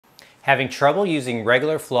Having trouble using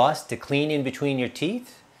regular floss to clean in between your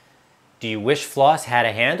teeth? Do you wish floss had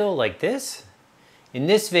a handle like this? In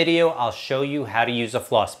this video, I'll show you how to use a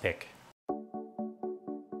floss pick.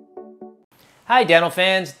 Hi dental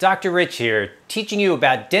fans, Dr. Rich here, teaching you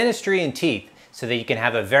about dentistry and teeth so that you can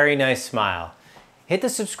have a very nice smile. Hit the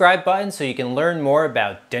subscribe button so you can learn more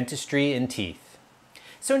about dentistry and teeth.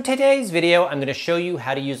 So in today's video, I'm going to show you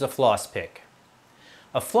how to use a floss pick.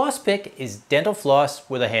 A floss pick is dental floss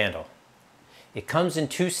with a handle. It comes in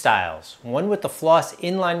two styles, one with the floss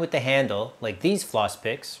in line with the handle, like these floss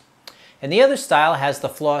picks, and the other style has the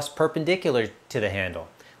floss perpendicular to the handle,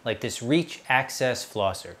 like this Reach Access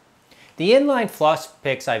Flosser. The inline floss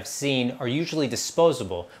picks I've seen are usually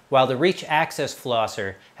disposable, while the Reach Access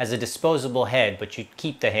Flosser has a disposable head, but you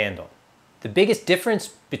keep the handle. The biggest difference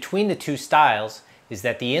between the two styles is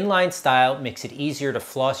that the inline style makes it easier to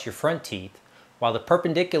floss your front teeth, while the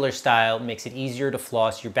perpendicular style makes it easier to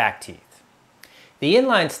floss your back teeth. The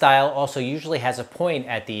inline style also usually has a point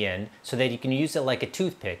at the end so that you can use it like a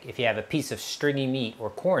toothpick if you have a piece of stringy meat or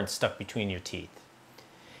corn stuck between your teeth.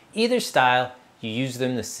 Either style, you use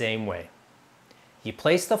them the same way. You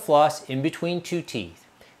place the floss in between two teeth,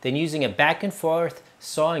 then using a back and forth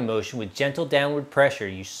sawing motion with gentle downward pressure,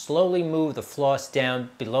 you slowly move the floss down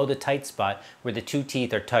below the tight spot where the two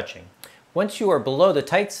teeth are touching. Once you are below the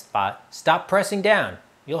tight spot, stop pressing down.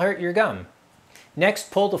 You'll hurt your gum. Next,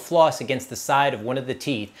 pull the floss against the side of one of the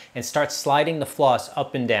teeth and start sliding the floss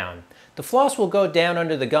up and down. The floss will go down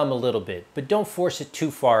under the gum a little bit, but don't force it too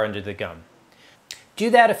far under the gum. Do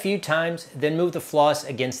that a few times, then move the floss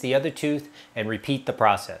against the other tooth and repeat the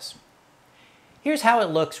process. Here's how it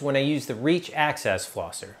looks when I use the Reach Access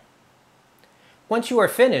Flosser. Once you are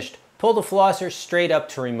finished, pull the flosser straight up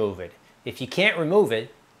to remove it. If you can't remove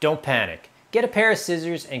it, don't panic. Get a pair of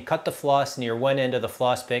scissors and cut the floss near one end of the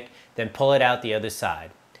floss pick, then pull it out the other side.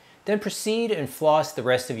 Then proceed and floss the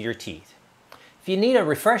rest of your teeth. If you need a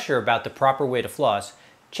refresher about the proper way to floss,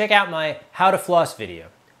 check out my How to Floss video.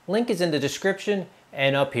 Link is in the description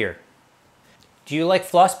and up here. Do you like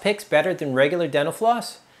floss picks better than regular dental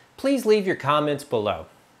floss? Please leave your comments below.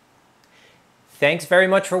 Thanks very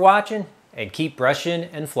much for watching, and keep brushing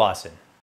and flossing.